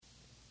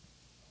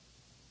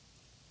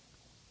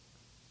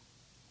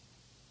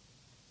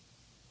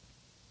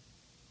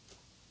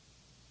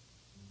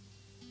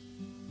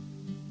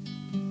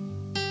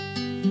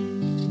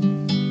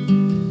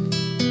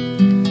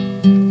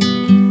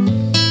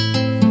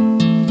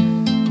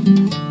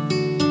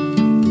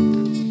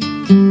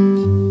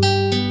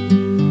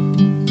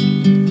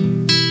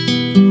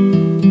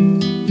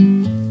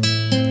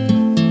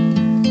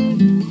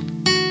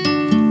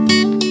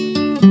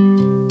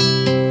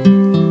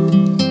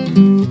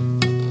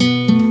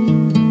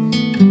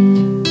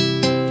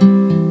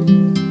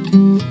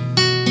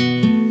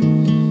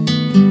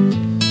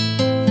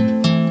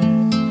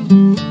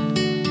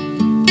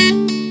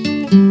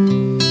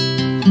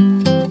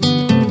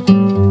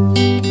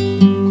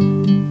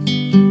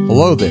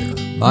Hello there.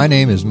 My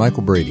name is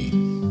Michael Brady,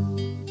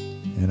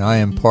 and I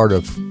am part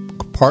of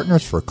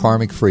Partners for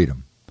Karmic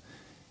Freedom.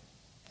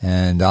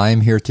 And I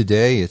am here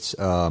today. It's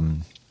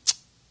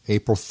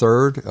April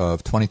 3rd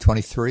of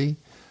 2023,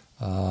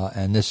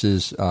 and this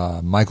is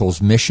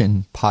Michael's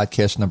Mission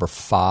podcast number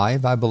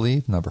 5, I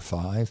believe, number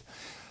 5.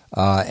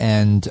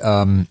 And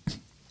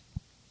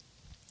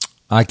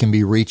I can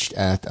be reached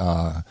at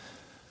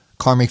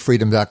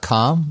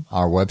karmicfreedom.com,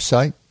 our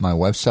website, my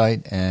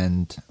website,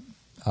 and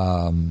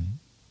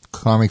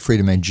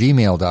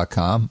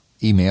karmicfreedom@gmail.com,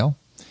 email,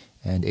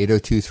 and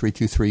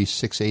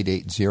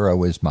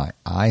 802-323-6880 is my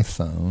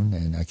iPhone,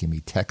 and I can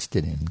be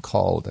texted and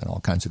called and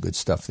all kinds of good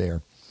stuff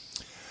there.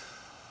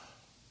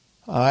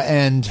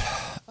 And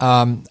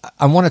I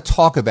want to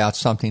talk about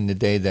something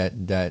today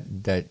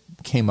that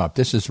came up.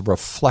 This is a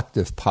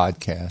reflective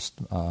podcast,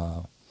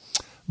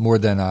 more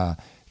than I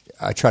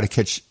try to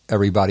catch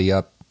everybody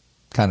up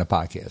kind of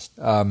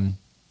podcast.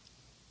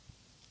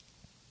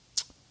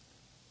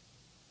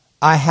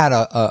 I had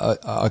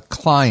a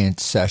client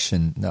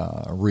session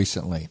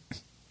recently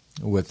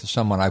with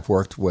someone I've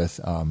worked with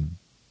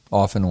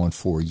off and on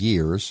for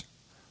years,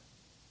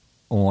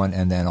 on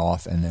and then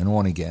off and then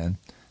on again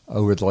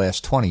over the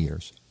last 20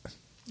 years.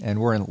 And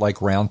we're in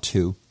like round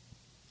 2.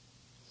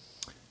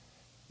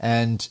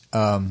 And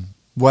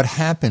what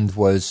happened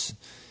was,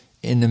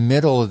 in the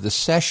middle of the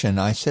session,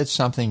 I said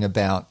something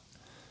about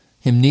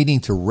him needing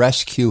to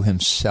rescue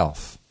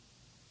himself.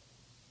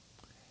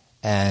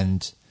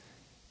 And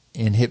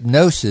in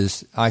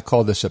hypnosis, I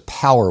call this a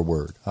power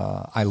word.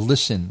 I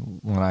listen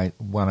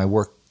when I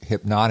work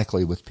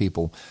hypnotically with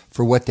people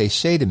for what they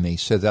say to me,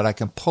 so that I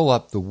can pull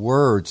up the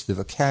words, the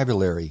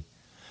vocabulary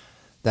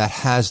that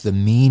has the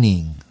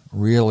meaning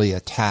really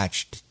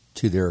attached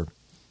to their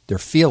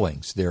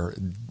feelings,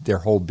 their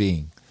whole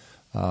being.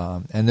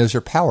 And those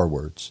are power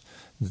words.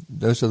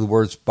 Those are the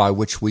words by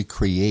which we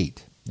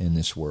create in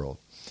this world.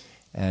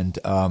 And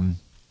I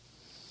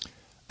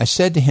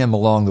said to him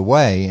along the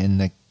way in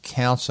the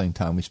counseling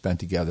time we spent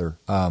together,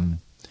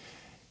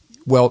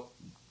 well,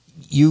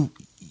 you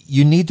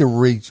need to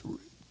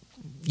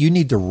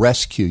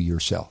rescue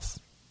yourself.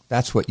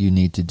 That's what you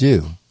need to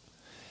do.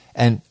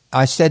 And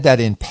I said that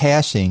in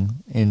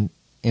passing, in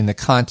the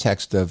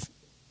context of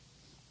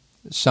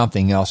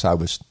something else I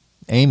was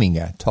aiming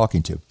at,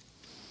 talking to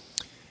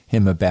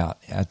him about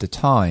at the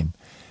time.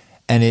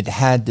 And it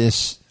had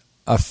this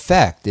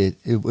effect.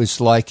 It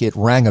was like it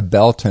rang a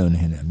bell tone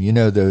in him. You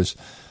know,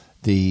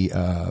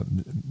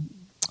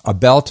 a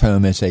bell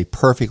tone is a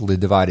perfectly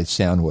divided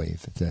sound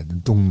wave. It's a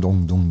dong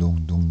dong dong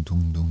dong dong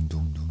dong dong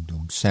dong dong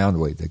dong sound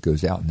wave that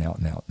goes out and out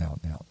and out and out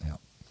and out and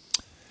out.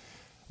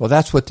 Well,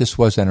 that's what this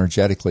was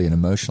energetically and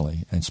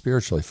emotionally and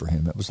spiritually for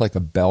him. It was like a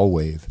bell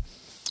wave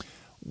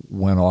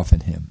went off in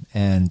him.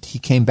 And he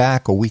came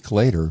back a week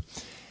later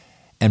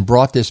and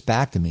brought this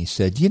back to me. He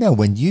said, you know,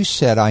 when you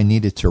said I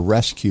needed to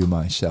rescue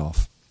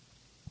myself,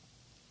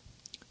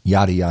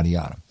 yada, yada,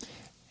 yada.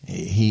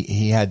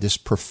 He had this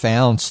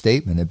profound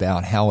statement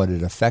about how it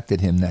had affected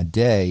him that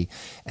day,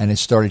 and it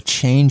started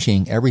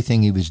changing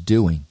everything he was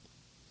doing.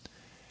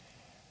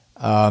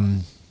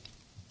 And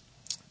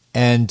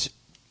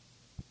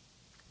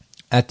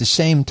at the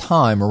same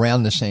time,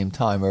 around the same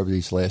time, over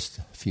these last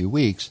few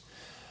weeks,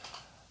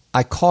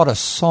 I caught a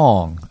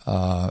song.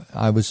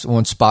 I was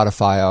on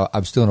Spotify. I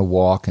was doing a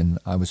walk, and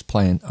I was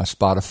playing a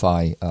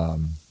Spotify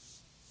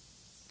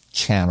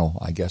channel,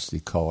 I guess they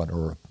call it,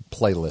 or a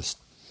playlist.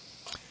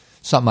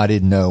 Something I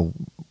didn't know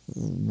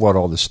what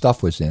all the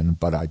stuff was in,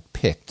 but I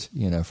picked,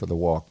 for the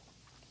walk.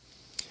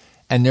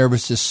 And there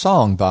was this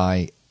song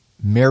by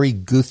Mary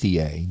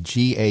Gauthier,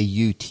 Gauthier.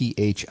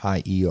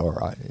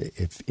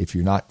 If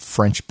you're not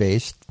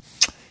French-based,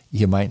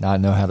 you might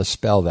not know how to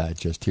spell that,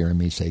 just hearing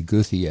me say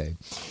Gauthier,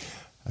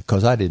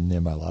 because I didn't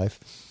in my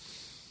life.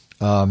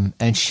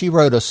 And she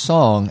wrote a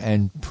song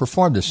and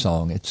performed a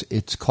song.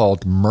 It's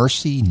called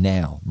Mercy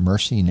Now,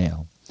 Mercy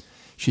Now.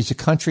 She's a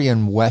country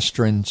and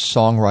western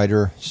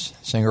songwriter,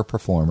 singer,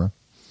 performer.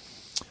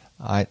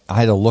 I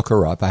had to look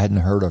her up. I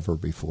hadn't heard of her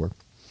before.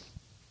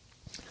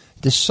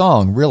 This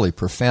song really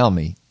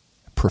profoundly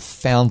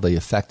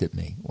affected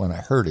me when I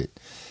heard it.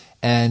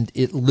 And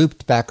it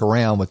looped back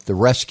around with the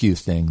rescue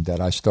thing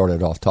that I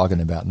started off talking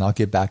about. And I'll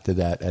get back to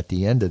that at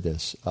the end of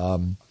this.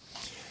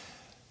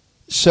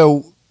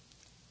 So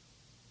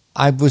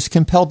I was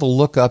compelled to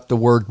look up the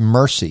word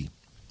mercy.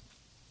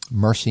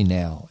 Mercy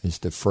Now is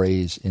the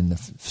phrase in the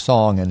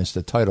song, and it's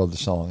the title of the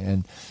song.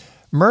 And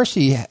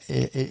mercy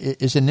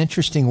is an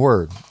interesting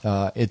word.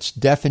 Its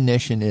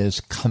definition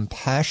is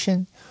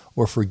compassion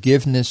or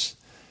forgiveness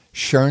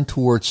shown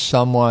towards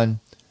someone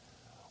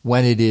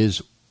when it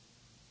is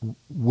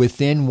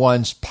within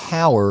one's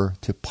power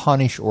to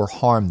punish or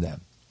harm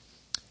them.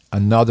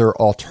 Another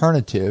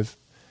alternative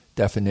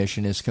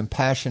definition is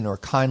compassion or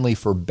kindly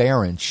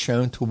forbearance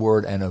shown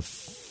toward an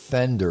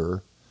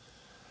offender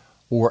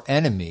or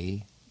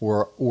enemy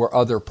or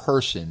other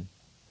person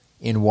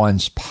in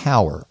one's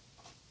power.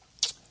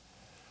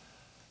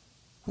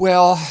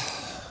 Well,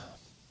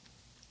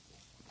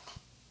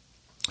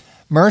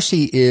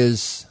 mercy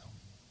is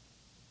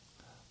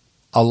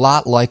a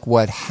lot like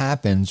what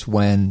happens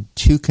when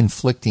two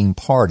conflicting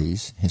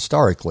parties,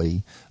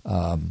 historically,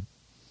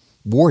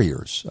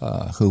 warriors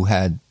who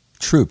had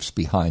troops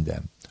behind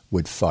them,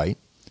 would fight.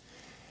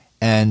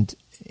 And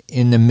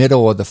in the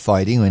middle of the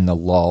fighting, in the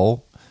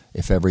lull,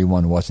 if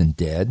everyone wasn't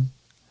dead,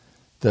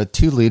 the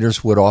two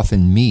leaders would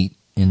often meet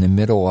in the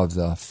middle of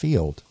the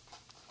field.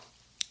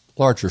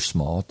 Large or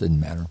small, it didn't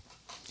matter.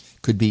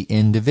 Could be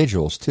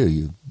individuals, too.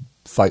 You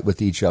fight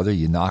with each other,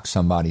 you knock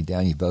somebody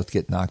down, you both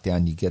get knocked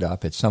down, you get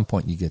up. At some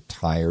point you get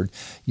tired,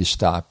 you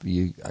stop,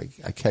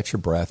 I catch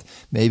your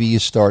breath. Maybe you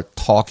start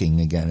talking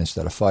again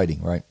instead of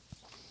fighting, right?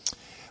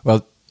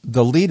 Well,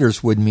 the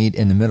leaders would meet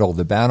in the middle of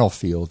the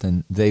battlefield,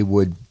 and they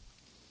would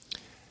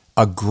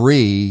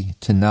agree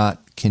to not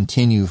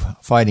continue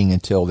fighting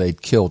until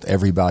they'd killed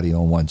everybody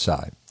on one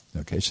side.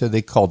 Okay, so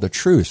they called a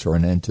truce or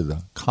an end to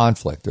the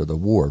conflict or the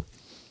war.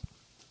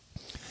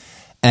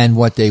 And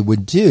what they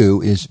would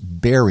do is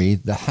bury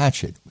the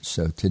hatchet.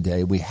 So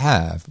today we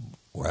have,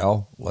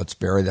 well, let's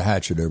bury the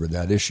hatchet over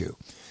that issue.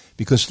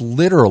 Because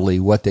literally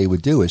what they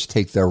would do is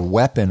take their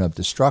weapon of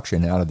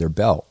destruction out of their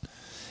belt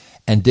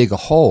and dig a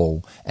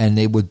hole, and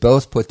they would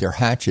both put their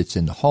hatchets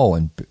in the hole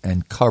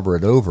and cover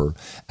it over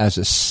as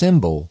a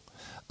symbol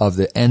of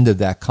the end of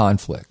that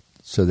conflict,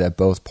 so that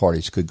both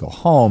parties could go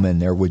home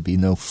and there would be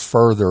no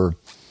further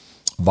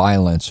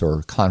violence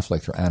or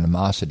conflict or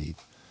animosity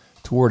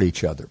toward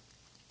each other.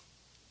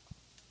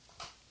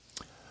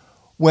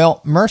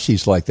 Well,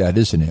 mercy's like that,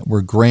 isn't it?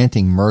 We're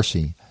granting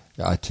mercy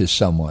to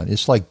someone.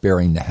 It's like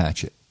burying the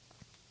hatchet.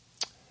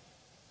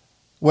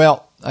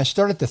 Well, I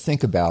started to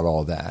think about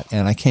all that,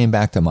 and I came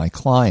back to my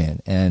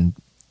client, and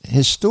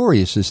his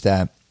story is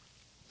that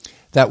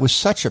was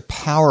such a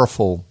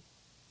powerful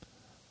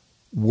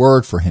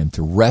word for him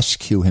to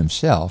rescue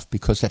himself,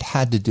 because it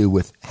had to do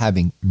with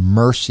having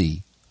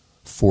mercy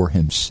for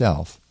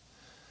himself,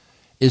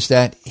 is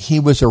that he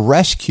was a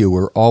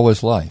rescuer all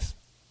his life.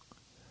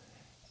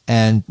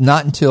 And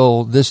not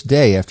until this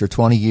day, after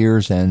 20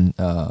 years and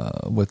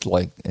with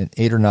like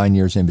 8 or 9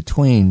 years in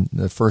between,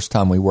 the first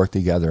time we worked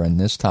together and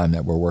this time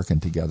that we're working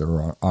together,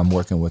 or I'm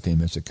working with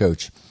him as a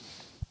coach,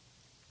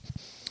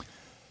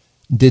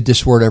 did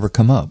this word ever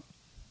come up.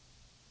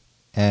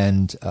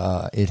 And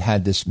it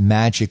had this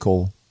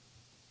magical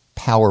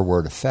power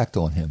word effect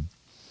on him.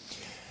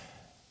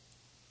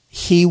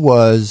 He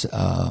was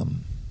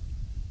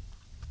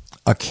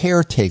a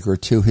caretaker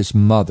to his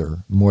mother,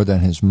 more than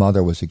his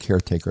mother was a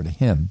caretaker to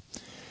him.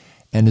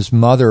 And his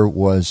mother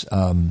was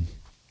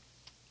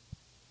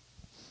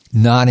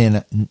not in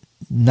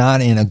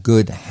a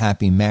good,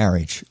 happy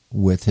marriage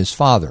with his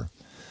father.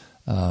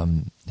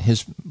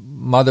 His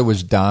mother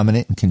was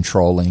dominant and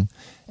controlling,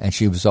 and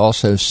she was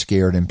also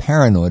scared and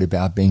paranoid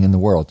about being in the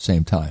world at the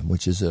same time,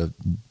 which is a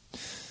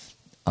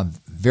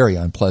very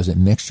unpleasant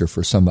mixture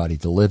for somebody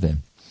to live in.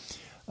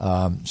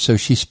 So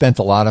she spent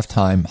a lot of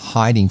time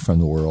hiding from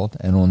the world,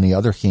 and on the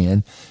other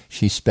hand,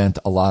 she spent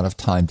a lot of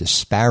time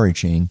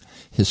disparaging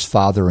his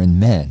father and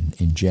men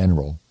in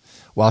general,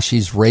 while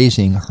she's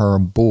raising her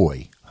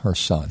boy, her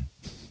son.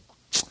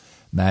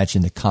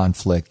 Imagine the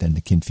conflict and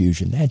the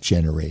confusion that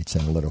generates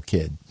in a little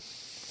kid.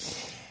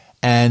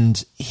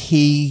 And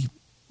he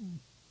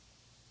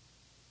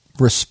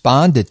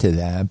responded to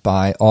that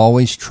by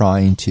always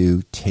trying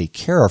to take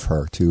care of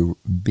her, to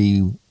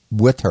be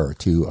with her,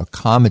 to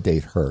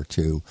accommodate her,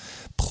 to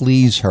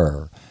please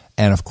her.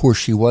 And of course,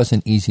 she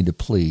wasn't easy to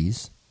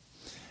please.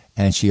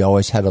 And she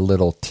always had a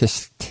little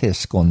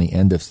tisk on the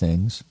end of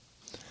things.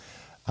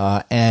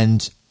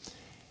 And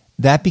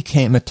that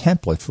became a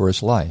template for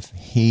his life.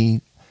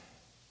 He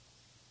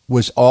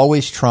was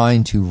always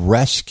trying to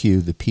rescue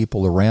the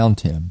people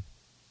around him,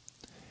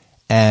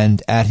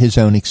 and at his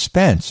own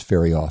expense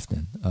very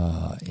often,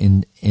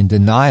 in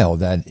denial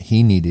that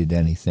he needed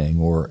anything,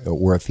 or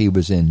if he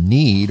was in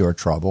need or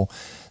trouble,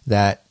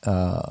 that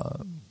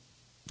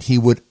he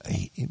would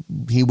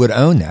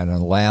own that and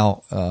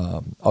allow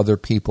other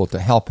people to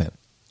help him.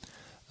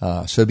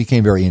 So he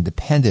became very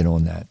independent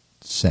on that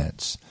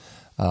sense.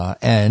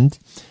 And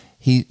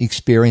he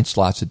experienced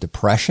lots of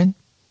depression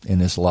in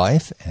his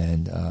life,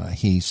 and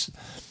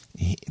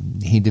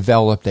he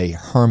developed a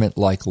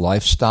hermit-like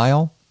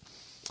lifestyle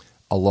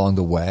along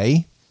the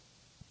way.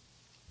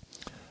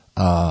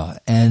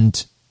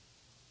 And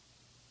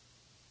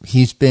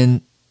he's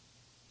been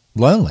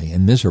lonely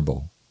and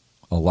miserable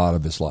a lot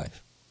of his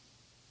life.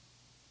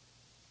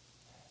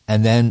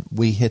 And then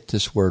we hit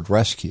this word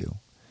rescue.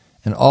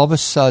 And all of a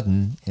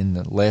sudden, in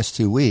the last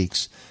 2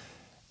 weeks,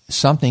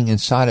 something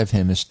inside of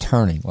him is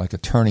turning, like a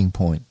turning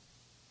point.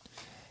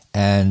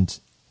 And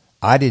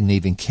I didn't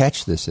even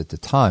catch this at the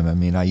time. I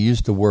mean, I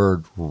used the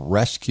word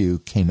rescue,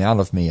 came out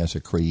of me as a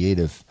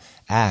creative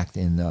act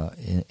in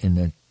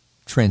the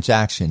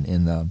transaction,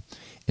 in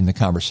the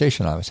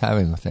conversation I was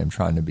having with him,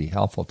 trying to be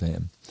helpful to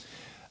him,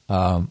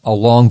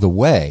 along the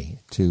way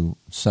to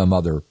some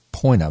other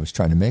point I was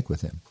trying to make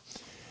with him.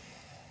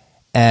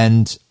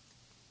 And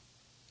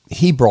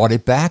he brought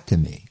it back to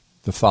me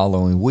the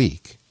following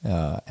week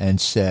and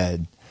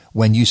said,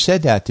 when you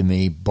said that to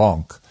me,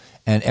 bunk,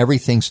 And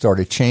everything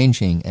started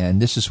changing,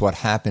 and this is what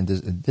happened.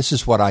 This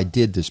is what I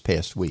did this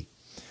past week.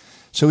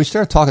 So we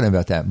started talking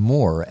about that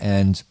more,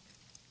 and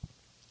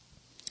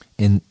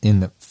in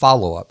the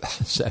follow-up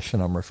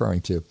session I'm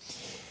referring to.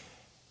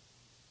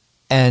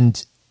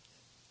 And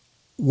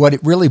what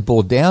it really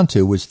boiled down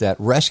to was that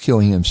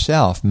rescuing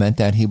himself meant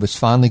that he was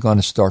finally going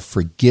to start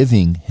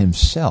forgiving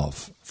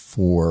himself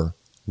for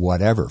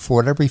whatever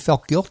he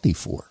felt guilty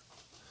for.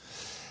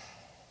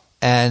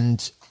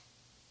 And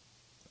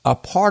a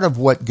part of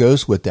what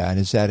goes with that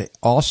is that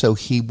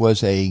he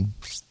was a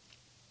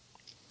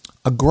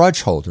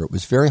grudge holder. It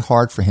was very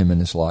hard for him in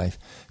his life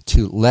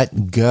to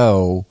let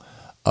go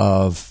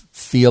of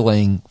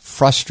feeling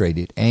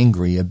frustrated,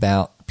 angry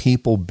about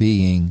people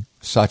being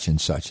such and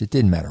such. It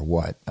didn't matter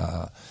what,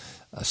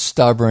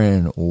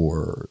 stubborn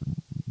or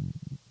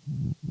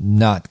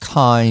not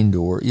kind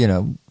or,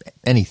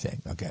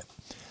 anything. Okay.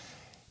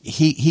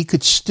 He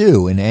could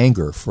stew in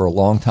anger for a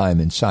long time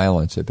in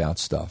silence about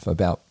stuff,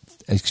 about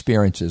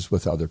experiences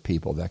with other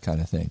people, that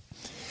kind of thing.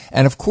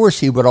 And of course,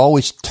 he would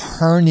always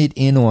turn it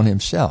in on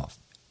himself.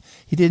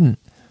 He didn't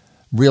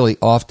really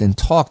often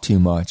talk too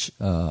much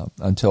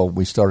until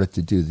we started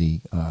to do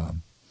the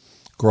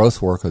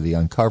growth work or the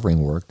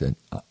uncovering work that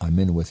I'm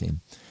in with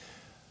him.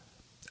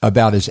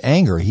 About his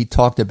anger, he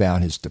talked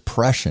about his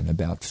depression,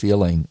 about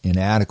feeling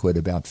inadequate,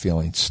 about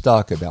feeling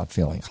stuck, about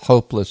feeling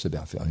hopeless,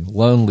 about feeling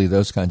lonely,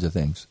 those kinds of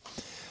things.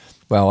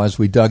 Well, as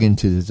we dug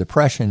into the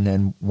depression,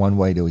 then one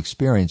way to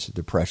experience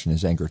depression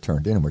is anger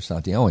turned inward. It's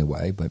not the only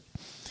way, but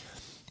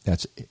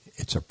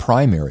it's a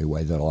primary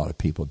way that a lot of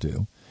people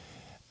do.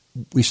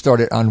 We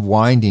started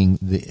unwinding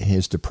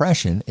his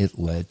depression. It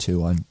led to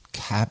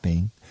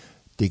uncapping,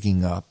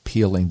 digging up,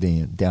 peeling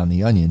down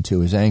the onion to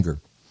his anger.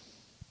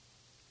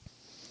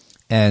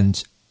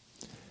 And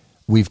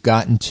we've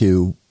gotten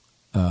to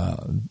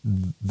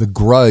the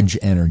grudge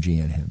energy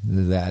in him,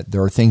 that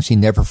there are things he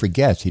never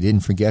forgets. He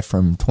didn't forget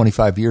from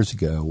 25 years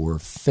ago or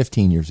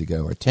 15 years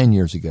ago or 10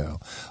 years ago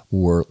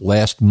or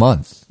last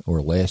month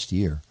or last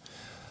year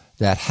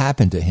that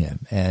happened to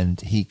him. And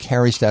he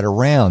carries that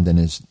around in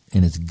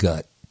his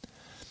gut,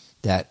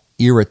 that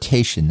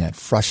irritation, that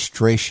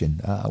frustration,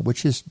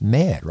 which is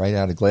mad, right?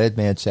 Out of glad,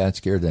 mad, sad,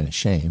 scared, and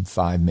ashamed,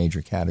 5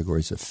 major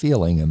categories of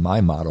feeling in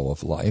my model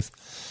of life.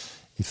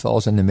 He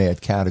falls in the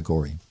mad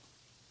category.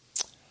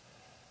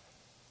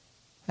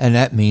 And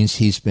that means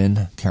he's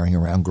been carrying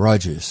around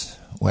grudges.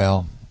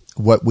 Well,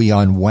 what we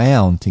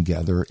unwound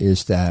together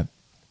is that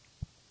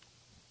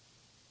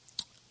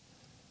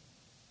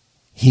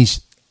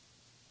he's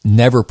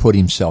never put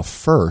himself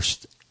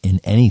first in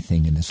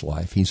anything in his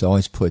life. He's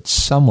always put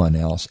someone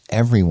else,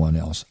 everyone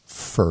else,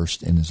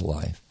 first in his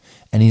life.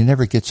 And he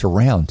never gets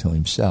around to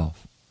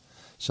himself.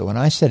 So when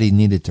I said he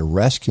needed to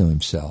rescue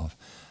himself,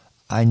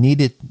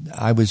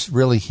 I was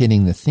really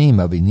hitting the theme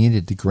of he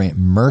needed to grant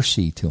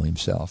mercy to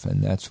himself,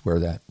 and that's where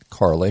that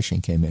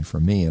correlation came in for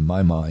me in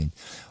my mind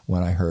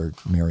when I heard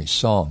Mary's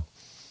song.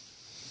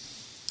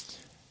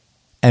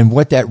 And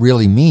what that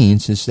really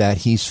means is that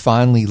he's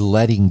finally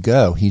letting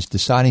go. He's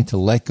deciding to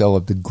let go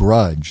of the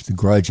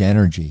grudge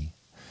energy.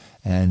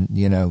 And,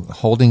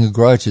 holding a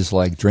grudge is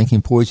like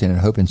drinking poison and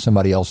hoping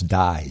somebody else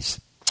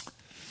dies.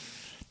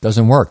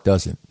 Doesn't work,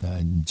 does it?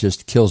 It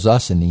just kills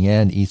us in the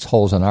end, eats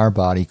holes in our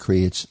body,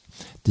 creates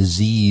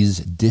disease,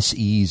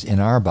 dis-ease in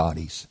our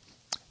bodies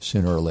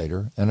sooner or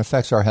later, and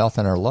affects our health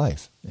and our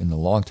life in the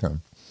long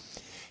term.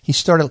 He's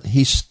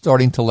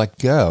starting to let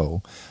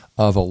go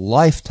of a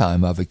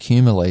lifetime of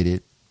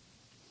accumulated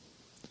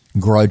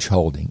grudge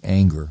holding,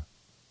 anger.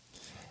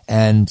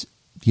 And,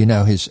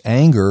 his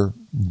anger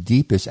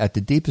at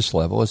the deepest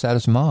level is at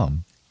his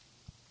mom,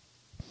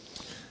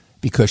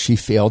 because she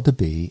failed to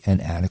be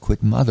an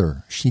adequate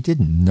mother. She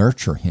didn't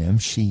nurture him.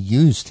 She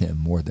used him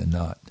more than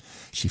not.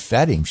 She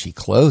fed him, she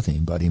clothed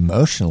him, but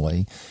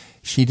emotionally,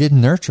 she didn't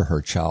nurture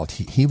her child.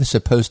 He was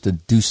supposed to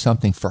do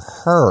something for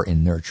her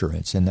in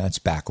nurturance, and that's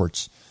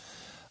backwards.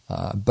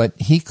 But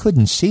he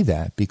couldn't see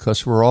that,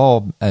 because we're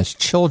all, as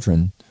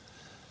children,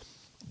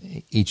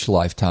 each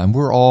lifetime,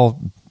 we're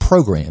all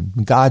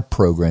programmed, God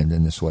programmed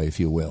in this way, if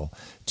you will,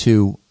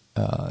 to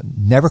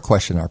never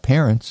question our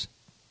parents,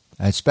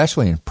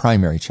 especially in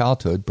primary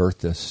childhood, birth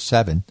to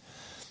 7,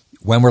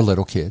 when we're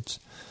little kids.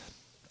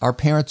 Our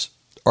parents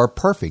are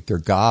perfect. They're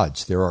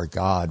gods. They're our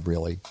God,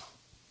 really.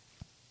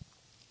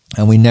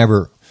 And we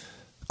never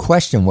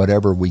question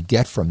whatever we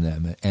get from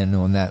them. And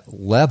on that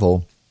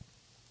level,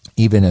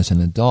 even as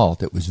an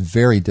adult, it was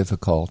very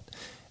difficult.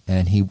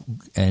 And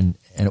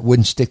it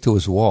wouldn't stick to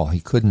his wall. He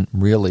couldn't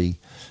really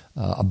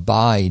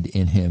abide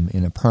in him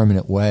in a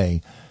permanent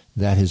way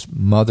that his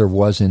mother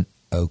wasn't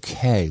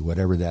okay,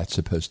 whatever that's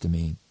supposed to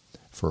mean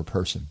for a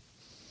person.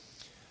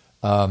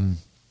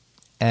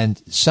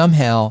 And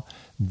somehow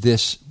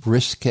this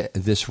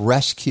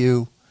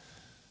rescue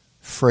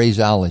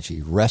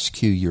phraseology,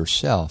 rescue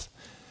yourself,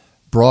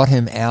 brought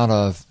him out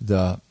of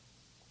the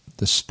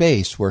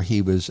space where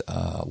he was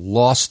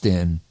lost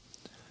in,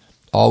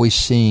 always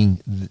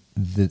seeing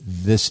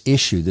this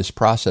issue, this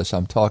process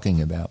I'm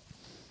talking about,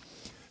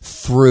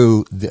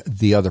 through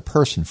the other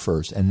person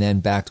first and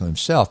then back to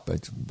himself.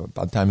 But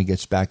by the time he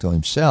gets back to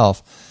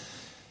himself,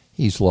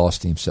 he's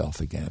lost himself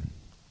again.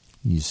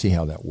 You see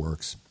how that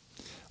works.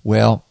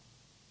 Well,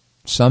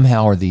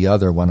 somehow or the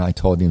other, when I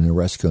told him to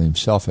rescue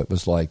himself, it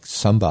was like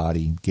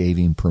somebody gave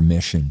him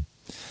permission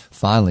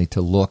finally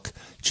to look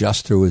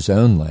just through his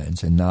own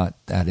lens and not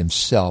at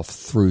himself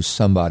through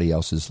somebody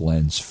else's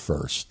lens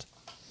first.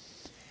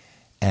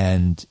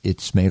 And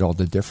it's made all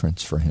the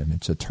difference for him.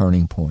 It's a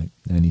turning point,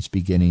 and he's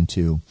beginning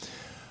to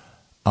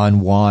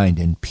unwind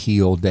and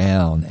peel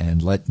down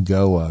and let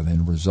go of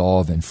and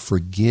resolve and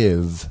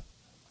forgive,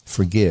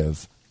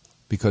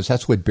 because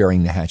that's what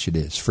burying the hatchet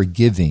is,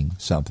 forgiving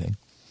something.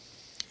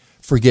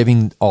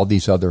 Forgiving all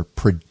these other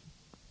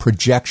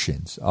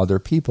projections, other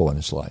people in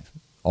his life,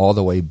 all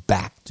the way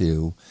back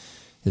to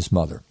his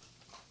mother.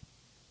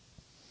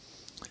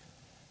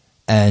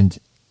 And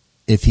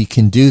if he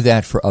can do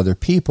that for other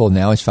people,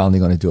 now he's finally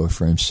going to do it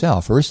for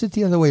himself. Or is it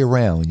the other way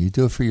around? When you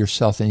do it for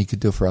yourself, then you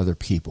could do it for other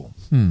people.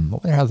 I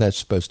wonder how that's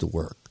supposed to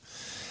work.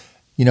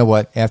 You know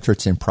what? After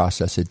it's in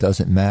process, it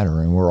doesn't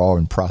matter, and we're all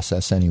in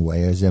process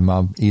anyway,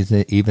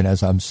 even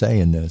as I'm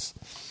saying this.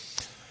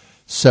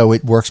 So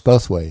it works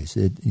both ways.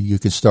 You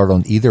could start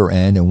on either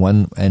end, and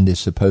one end is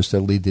supposed to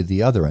lead to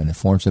the other end. It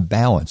forms a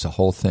balance, a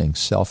whole thing,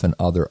 self and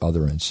other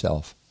and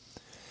self.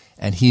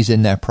 And he's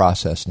in that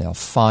process now,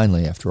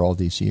 finally, after all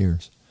these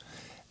years.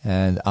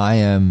 And I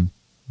am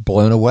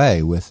blown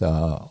away with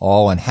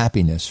awe and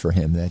happiness for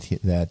him that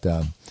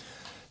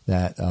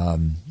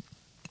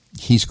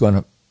he's going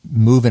to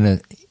move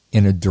in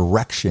a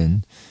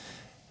direction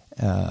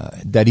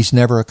that he's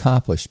never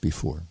accomplished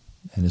before.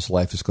 And his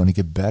life is going to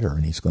get better,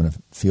 and he's going to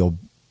feel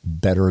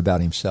better about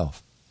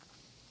himself.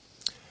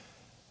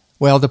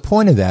 Well, the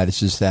point of that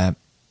is that,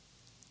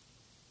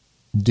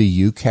 do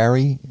you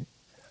carry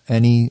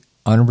any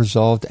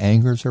unresolved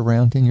angers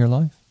around in your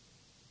life?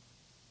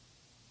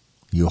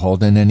 You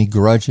holding any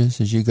grudges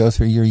as you go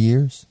through your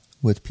years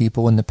with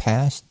people in the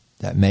past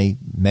that may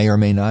or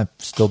may not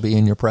still be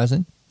in your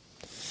present?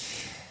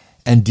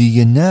 And do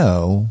you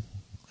know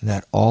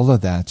that all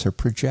of that's a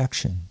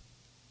projection?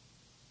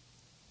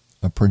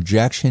 A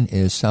projection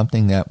is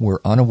something that we're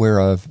unaware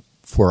of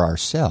for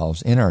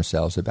ourselves, in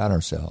ourselves, about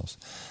ourselves,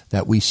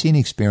 that we see and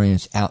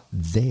experience out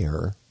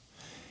there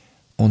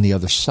on the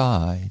other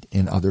side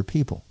in other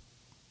people.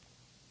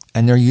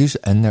 And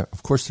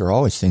of course, there are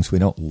always things we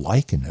don't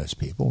like in those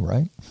people,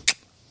 right?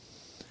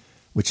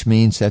 Which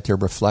means that they're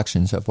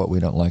reflections of what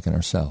we don't like in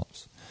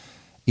ourselves,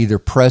 either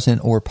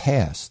present or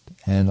past.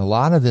 And a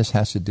lot of this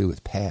has to do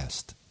with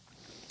past,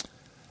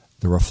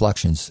 the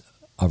reflections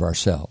of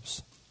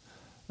ourselves.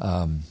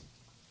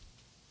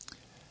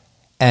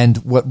 And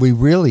what we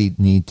really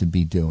need to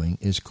be doing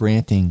is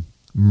granting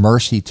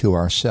mercy to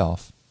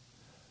ourselves.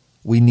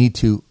 We need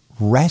to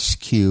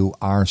rescue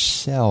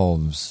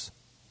ourselves.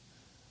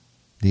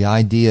 The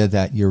idea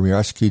that you're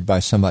rescued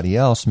by somebody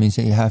else means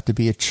that you have to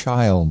be a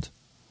child.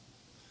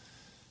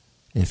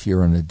 If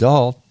you're an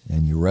adult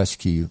and you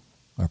rescue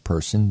a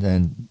person,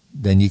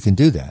 then you can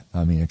do that.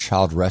 I mean,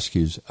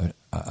 an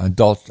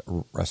adult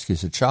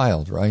rescues a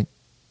child, right?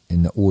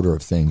 In the order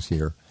of things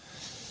here.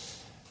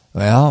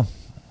 Well,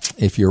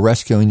 if you're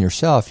rescuing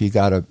yourself, you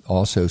got to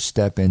also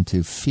step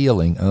into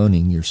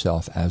owning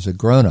yourself as a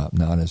grown-up,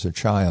 not as a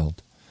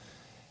child.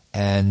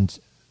 And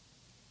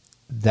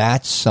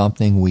that's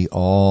something we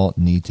all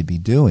need to be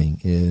doing,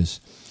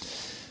 is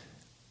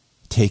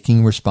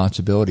taking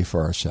responsibility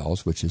for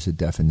ourselves, which is a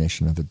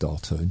definition of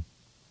adulthood,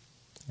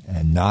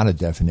 and not a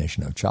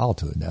definition of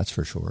childhood, that's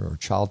for sure, or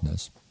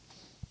childness.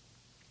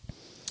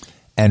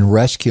 And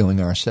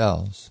rescuing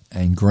ourselves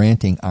and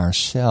granting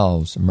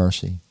ourselves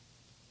mercy.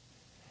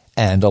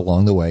 And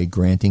along the way,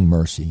 granting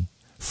mercy,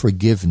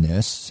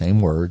 forgiveness, same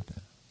word,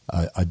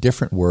 a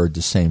different word,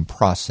 the same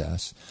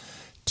process,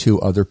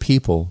 to other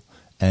people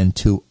and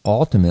to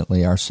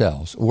ultimately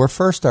ourselves, or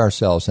first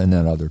ourselves and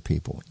then other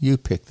people. You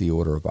pick the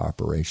order of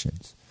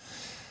operations.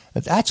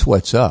 That's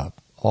what's up.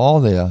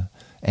 All the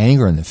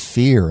anger and the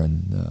fear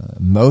and the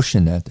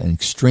emotion and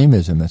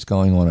extremism that's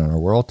going on in our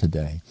world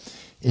today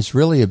is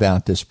really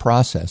about this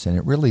process, and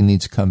it really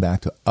needs to come back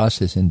to us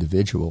as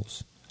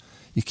individuals.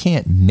 You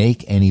can't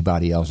make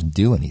anybody else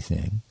do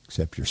anything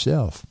except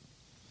yourself.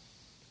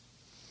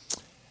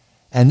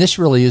 And this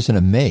really isn't a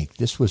make.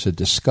 This was a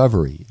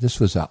discovery. This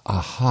was a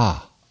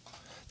aha.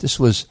 This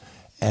was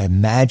a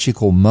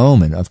magical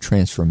moment of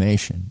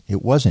transformation.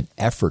 It wasn't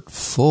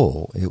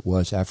effortful. It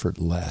was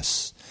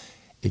effortless.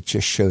 It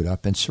just showed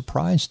up and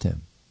surprised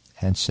him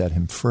and set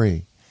him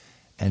free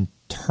and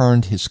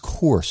turned his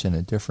course in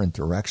a different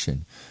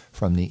direction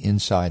from the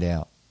inside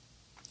out.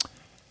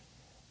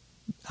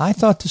 I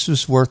thought this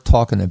was worth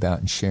talking about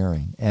and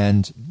sharing.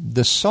 And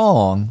the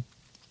song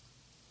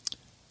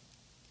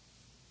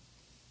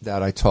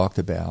that I talked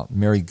about,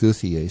 Mary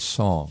Gouthier's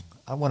song,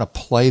 I want to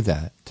play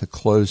that to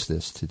close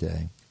this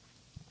today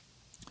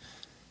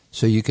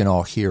so you can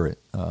all hear it.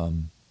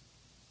 And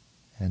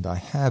I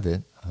have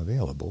it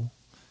available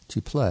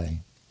to play.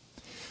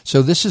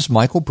 So this is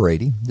Michael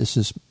Brady. This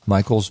is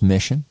Michael's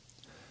Mission,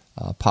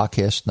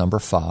 podcast number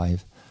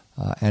 5.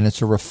 and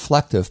it's a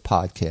reflective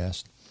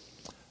podcast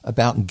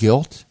about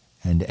guilt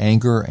and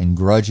anger and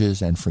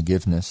grudges and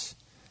forgiveness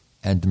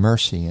and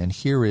mercy. And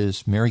here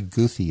is Mary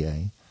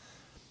Gouthier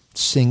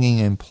singing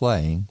and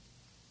playing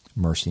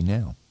Mercy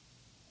Now.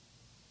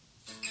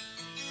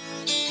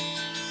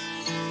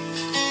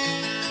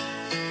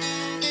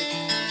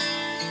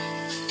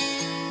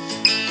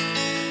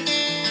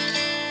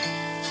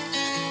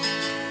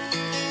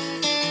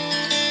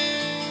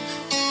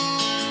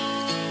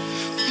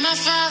 My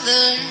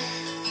father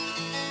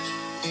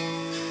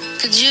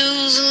could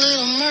use a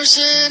little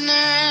mercy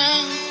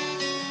now.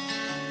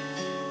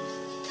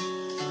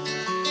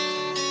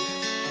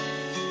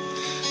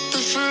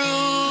 The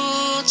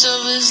fruits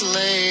of his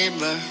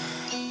labor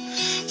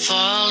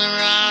falling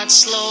right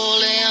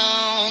slowly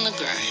on the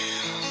ground.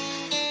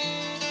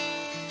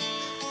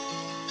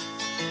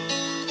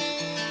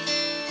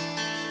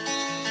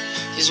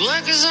 His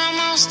work is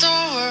almost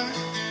over.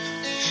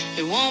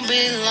 It won't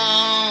be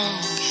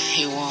long.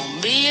 He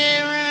won't be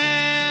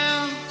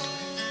around.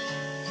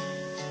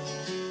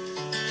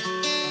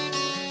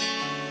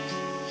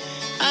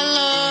 I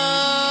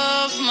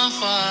love my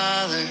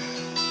father.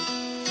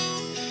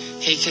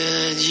 He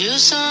could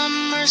use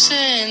some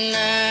mercy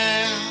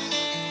now.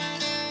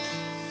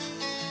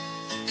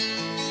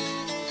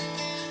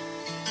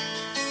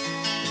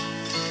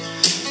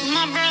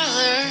 My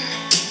brother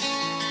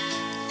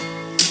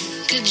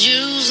could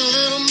use a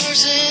little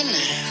mercy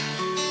now.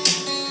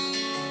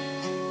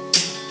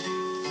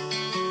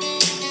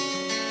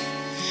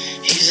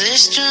 He's a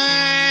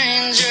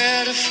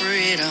stranger to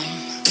freedom.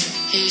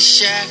 He's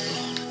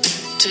shackled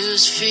to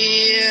his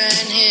fear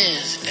and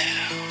his doubt.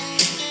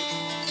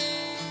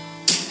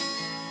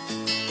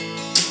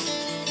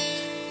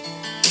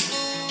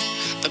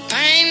 The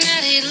pain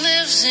that he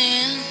lives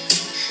in,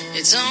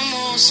 it's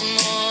almost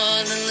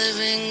more than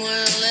living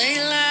will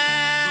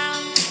allow.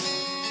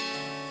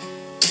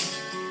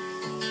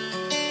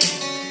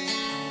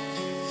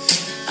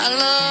 I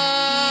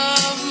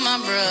love my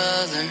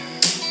brother.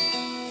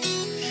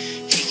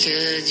 He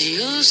could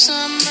use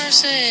some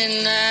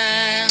mercy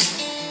now.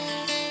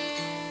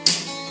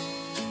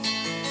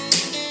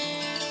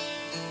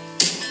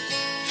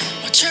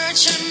 My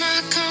church and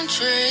my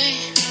country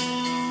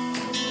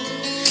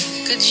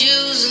could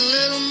use a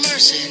little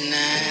mercy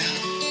now.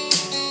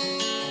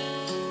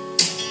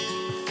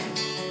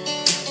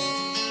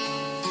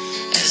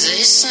 As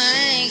they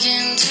sank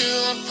into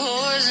a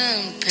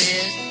poison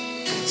pit,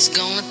 it's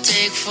gonna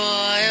take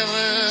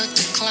forever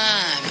to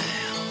climb out.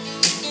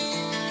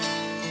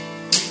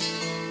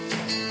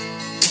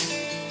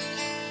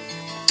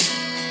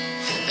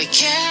 They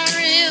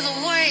carry the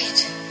weight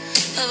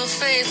of the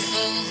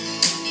faithful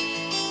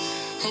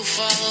who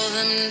follow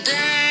them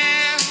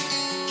down.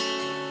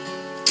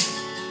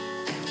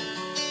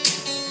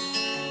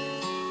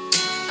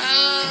 I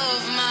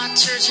love my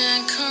church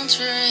and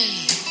country.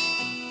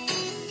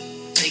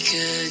 They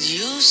could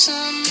use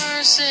some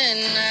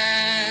mercy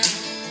now.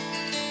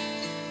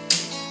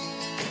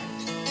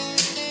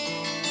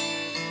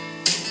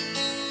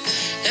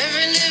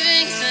 Every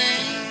living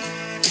thing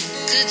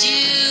could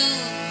use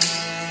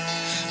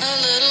a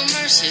little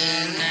mercy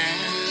now.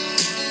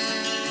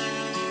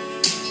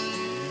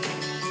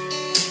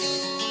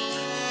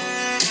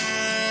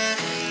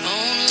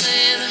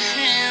 Only the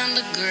hand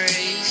of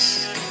grace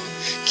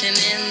can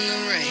end the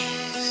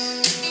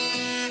race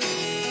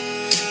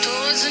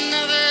towards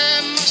another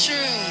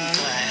mushroom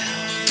cloud.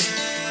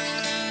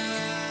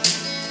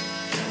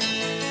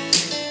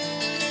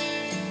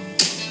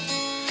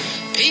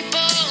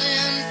 People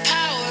in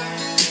power,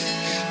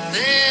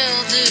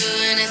 they'll do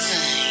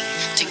anything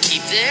to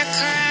keep their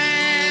crown.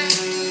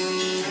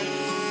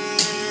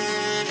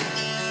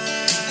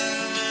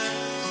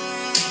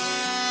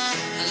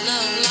 I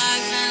love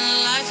life and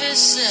life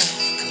itself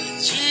could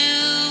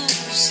use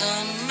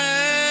some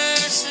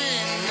mercy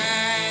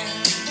now.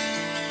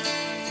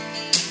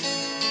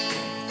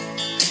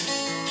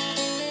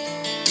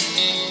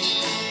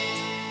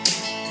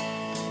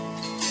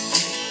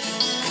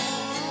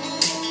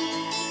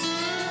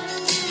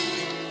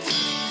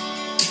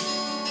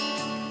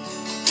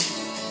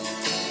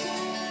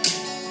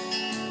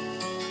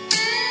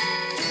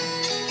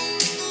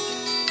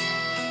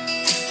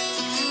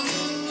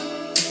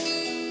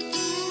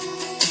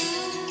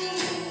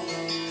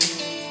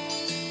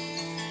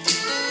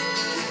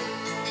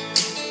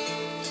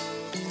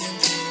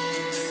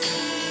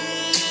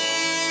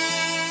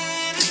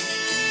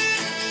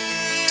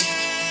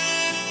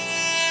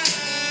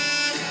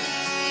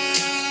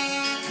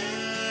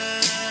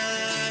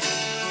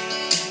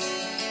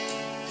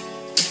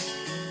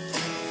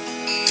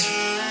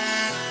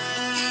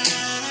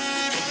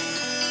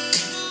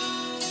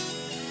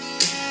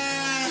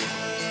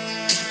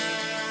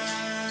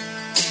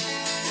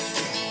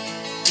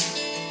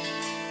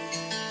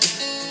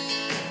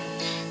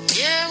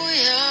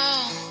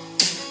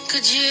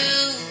 Could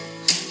use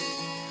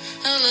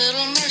a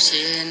little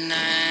mercy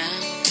now.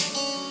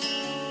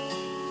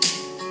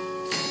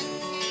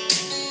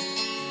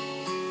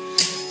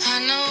 I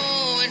know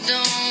we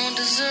don't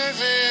deserve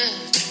it,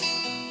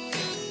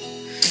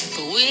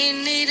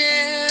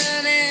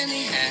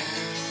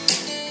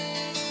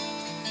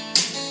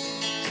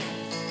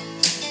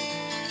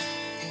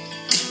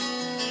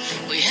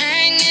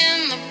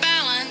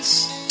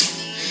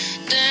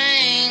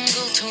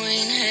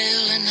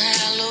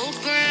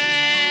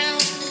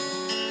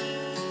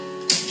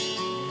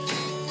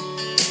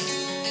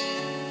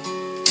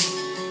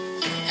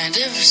 And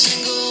every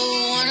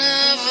single one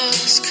of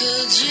us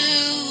could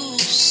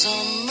use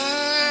some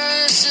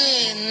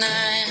mercy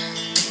now.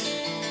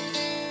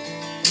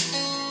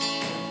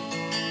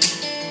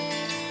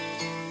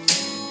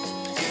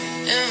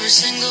 Every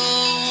single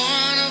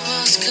one of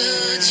us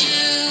could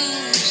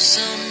use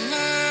some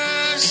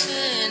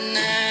mercy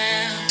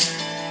now.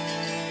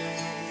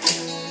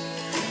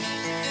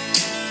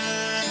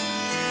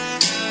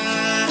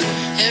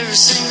 Every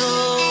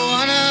single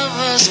one of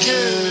us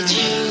could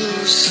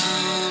use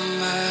some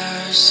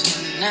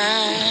mercy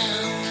now.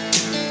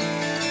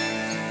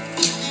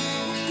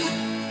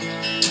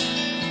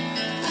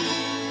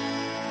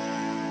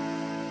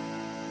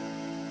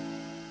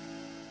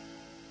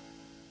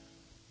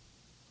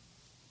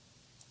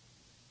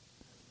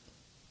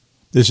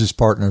 This is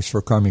Partners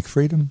for Karmic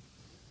Freedom.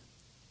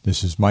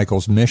 This is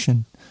Michael's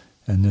mission,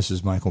 and this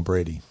is Michael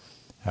Brady.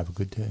 Have a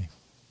good day.